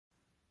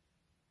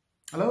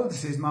Hello,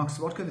 this is Mark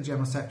Swatka, the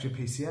General Secretary of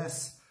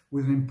PCS,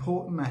 with an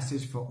important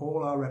message for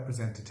all our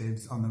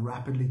representatives on the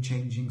rapidly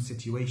changing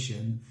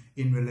situation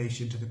in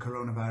relation to the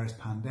coronavirus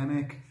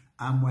pandemic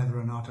and whether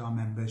or not our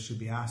members should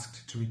be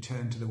asked to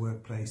return to the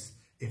workplace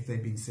if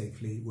they've been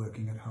safely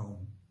working at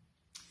home.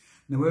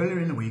 Now, earlier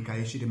in the week, I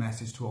issued a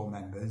message to all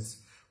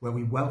members where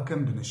we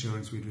welcomed an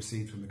assurance we'd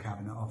received from the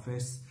Cabinet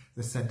Office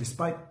that said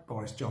despite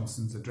Boris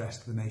Johnson's address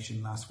to the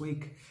nation last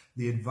week,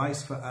 the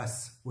advice for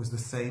us was the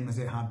same as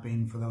it had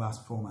been for the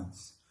last 4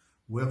 months.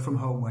 Work from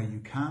home where you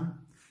can.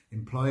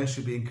 Employers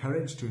should be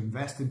encouraged to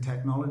invest in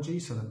technology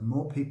so that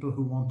more people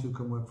who want to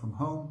can work from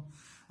home,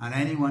 and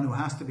anyone who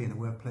has to be in the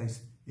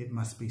workplace, it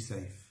must be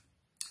safe.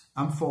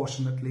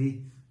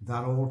 Unfortunately,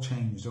 that all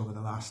changed over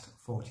the last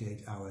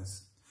 48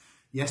 hours.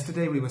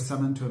 Yesterday, we were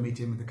summoned to a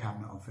meeting with the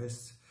Cabinet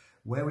Office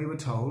where we were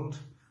told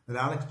that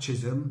Alex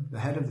Chisholm, the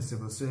head of the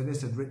Civil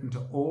Service, had written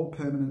to all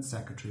permanent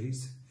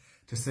secretaries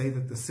to say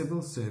that the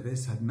Civil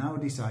Service had now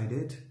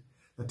decided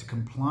that to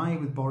comply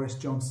with Boris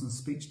Johnson's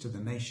speech to the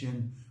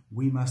nation,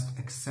 we must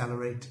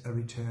accelerate a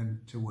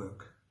return to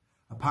work.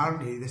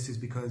 Apparently, this is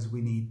because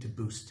we need to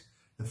boost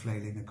the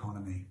flailing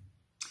economy.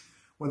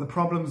 Well, the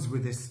problems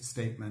with this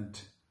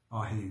statement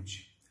are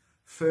huge.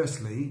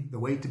 Firstly, the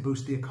way to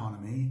boost the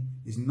economy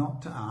is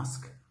not to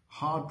ask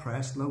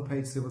hard-pressed,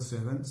 low-paid civil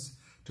servants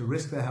to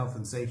risk their health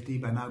and safety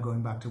by now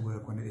going back to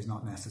work when it is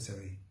not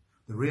necessary.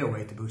 The real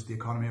way to boost the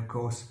economy, of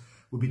course,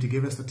 would be to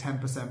give us the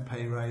 10%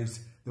 pay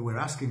rise that we're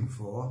asking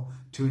for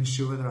to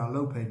ensure that our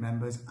low-paid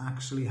members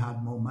actually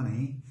had more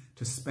money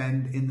to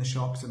spend in the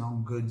shops and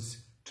on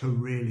goods to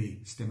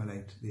really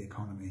stimulate the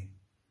economy.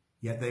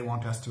 Yet they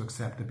want us to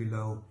accept a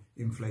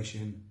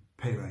below-inflation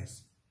pay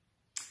rise.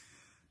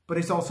 But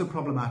it's also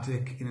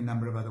problematic in a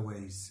number of other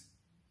ways.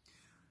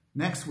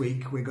 Next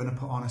week, we're going to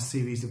put on a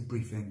series of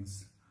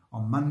briefings.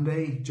 On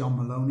Monday, John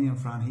Maloney and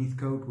Fran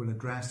Heathcote will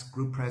address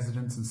group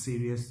presidents and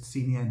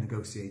senior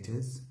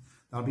negotiators.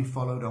 That'll be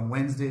followed on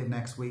Wednesday of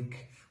next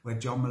week, where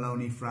John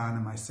Maloney, Fran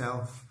and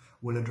myself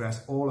will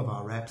address all of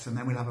our reps, and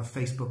then we'll have a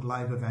Facebook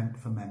Live event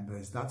for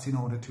members. That's in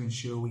order to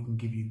ensure we can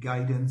give you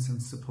guidance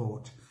and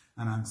support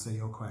and answer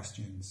your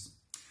questions.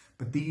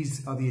 But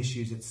these are the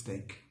issues at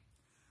stake.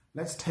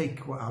 Let's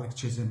take what Alex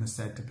Chisholm has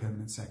said to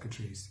permanent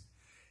secretaries.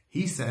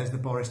 He says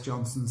that Boris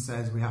Johnson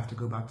says we have to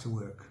go back to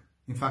work.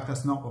 In fact,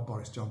 that's not what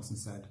Boris Johnson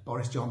said.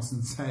 Boris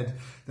Johnson said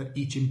that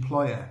each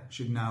employer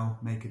should now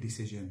make a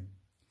decision.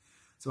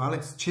 So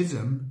Alex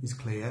Chisholm is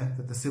clear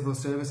that the Civil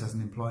Service as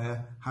an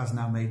employer has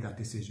now made that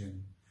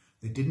decision.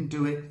 They didn't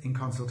do it in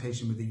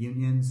consultation with the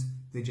unions,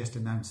 they just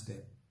announced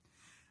it.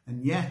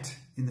 And yet,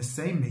 in the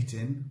same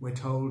meeting, we're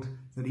told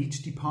that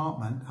each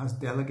department has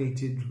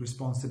delegated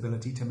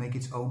responsibility to make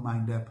its own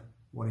mind up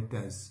what it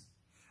does.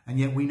 And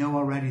yet we know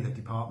already that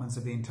departments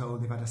are being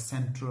told they've had a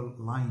central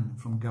line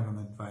from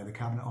government via the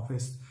Cabinet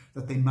Office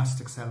that they must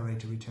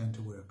accelerate a return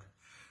to work.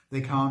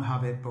 They can't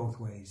have it both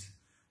ways.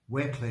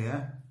 We're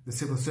clear, the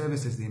Civil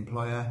Service is the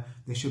employer.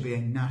 There should be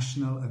a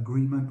national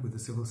agreement with the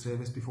Civil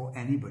Service before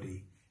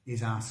anybody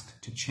is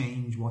asked to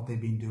change what they've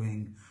been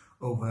doing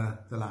over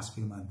the last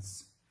few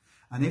months.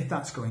 And if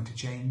that's going to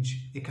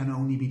change, it can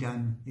only be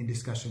done in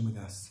discussion with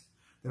us.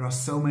 There are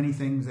so many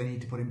things they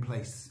need to put in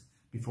place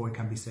before it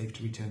can be safe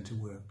to return to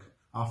work.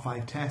 Our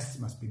 5 tests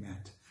must be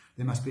met.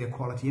 There must be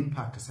quality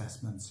impact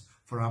assessments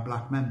for our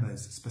black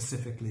members,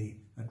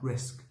 specifically at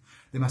risk.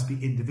 There must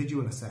be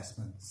individual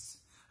assessments.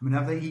 I mean,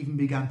 have they even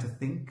begun to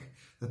think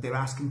that they're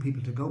asking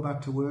people to go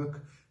back to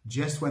work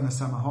just when the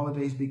summer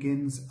holidays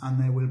begins and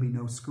there will be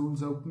no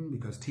schools open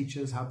because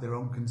teachers have their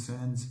own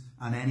concerns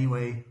and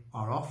anyway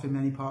are off in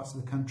many parts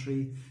of the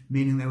country,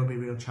 meaning there will be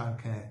real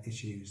childcare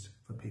issues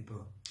for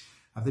people?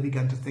 Have they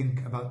begun to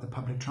think about the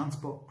public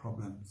transport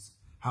problems?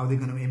 How are they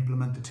going to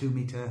implement the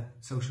 2-metre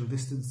social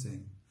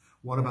distancing?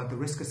 What about the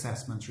risk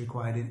assessments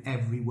required in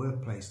every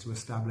workplace to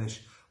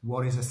establish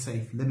what is a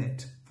safe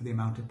limit for the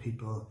amount of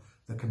people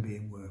that can be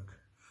in work?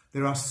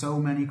 There are so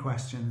many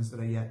questions that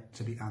are yet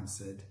to be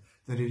answered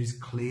that it is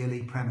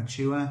clearly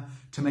premature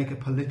to make a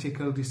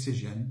political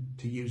decision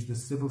to use the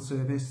Civil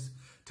Service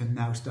to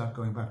now start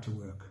going back to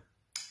work.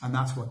 And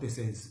that's what this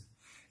is.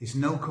 It's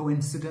no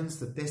coincidence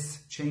that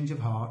this change of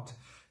heart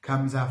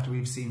comes after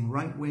we've seen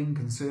right-wing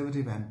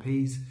Conservative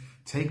MPs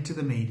take to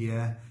the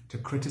media to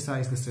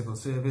criticise the Civil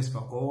Service for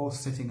all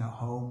sitting at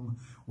home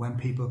when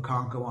people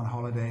can't go on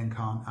holiday and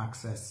can't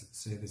access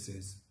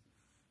services.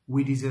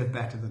 We deserve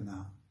better than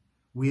that.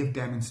 We have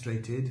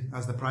demonstrated,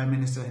 as the Prime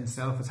Minister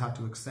himself has had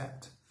to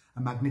accept,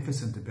 a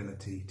magnificent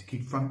ability to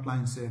keep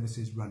frontline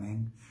services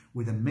running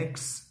with a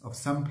mix of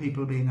some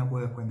people being at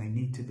work when they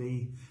need to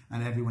be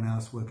and everyone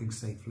else working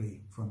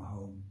safely from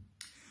home.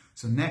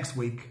 So next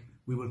week,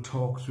 we will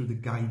talk through the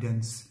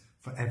guidance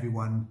for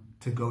everyone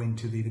to go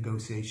into the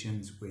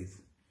negotiations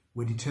with.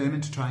 We're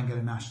determined to try and get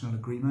a national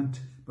agreement,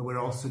 but we're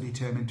also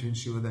determined to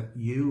ensure that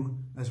you,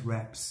 as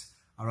reps,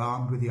 are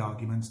armed with the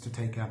arguments to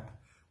take up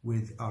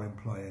with our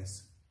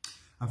employers.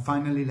 And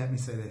finally, let me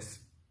say this.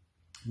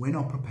 We're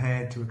not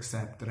prepared to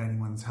accept that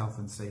anyone's health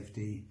and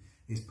safety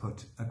is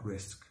put at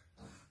risk.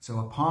 So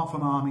apart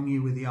from arming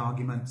you with the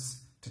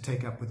arguments to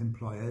take up with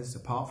employers,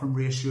 apart from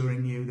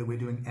reassuring you that we're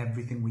doing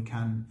everything we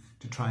can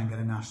to try and get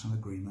a national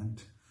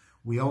agreement.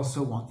 We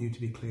also want you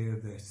to be clear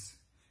of this.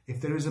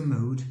 If there is a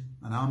mood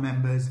and our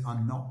members are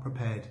not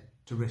prepared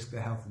to risk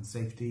their health and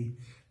safety,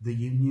 the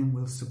union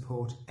will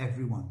support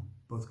everyone,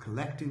 both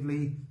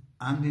collectively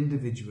and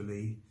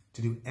individually,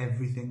 to do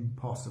everything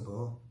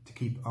possible to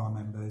keep our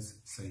members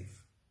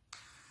safe.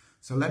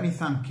 So let me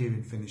thank you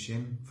in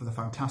finishing for the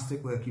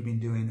fantastic work you've been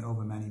doing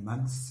over many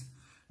months.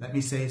 Let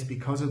me say it's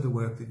because of the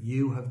work that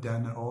you have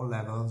done at all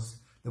levels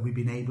that we've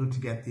been able to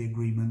get the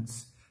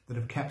agreements that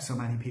have kept so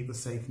many people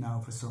safe now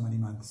for so many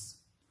months.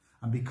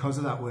 And because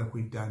of that work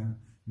we've done,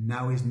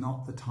 now is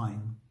not the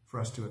time for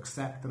us to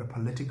accept that a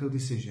political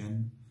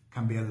decision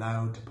can be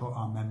allowed to put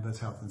our members'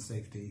 health and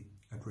safety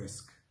at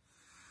risk.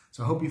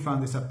 So I hope you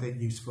found this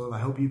update useful. I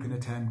hope you can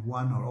attend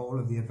one or all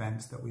of the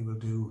events that we will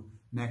do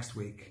next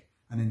week.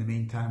 And in the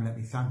meantime, let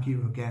me thank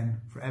you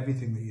again for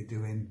everything that you're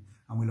doing,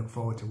 and we look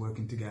forward to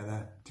working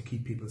together to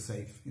keep people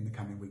safe in the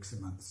coming weeks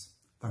and months.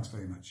 Thanks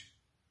very much.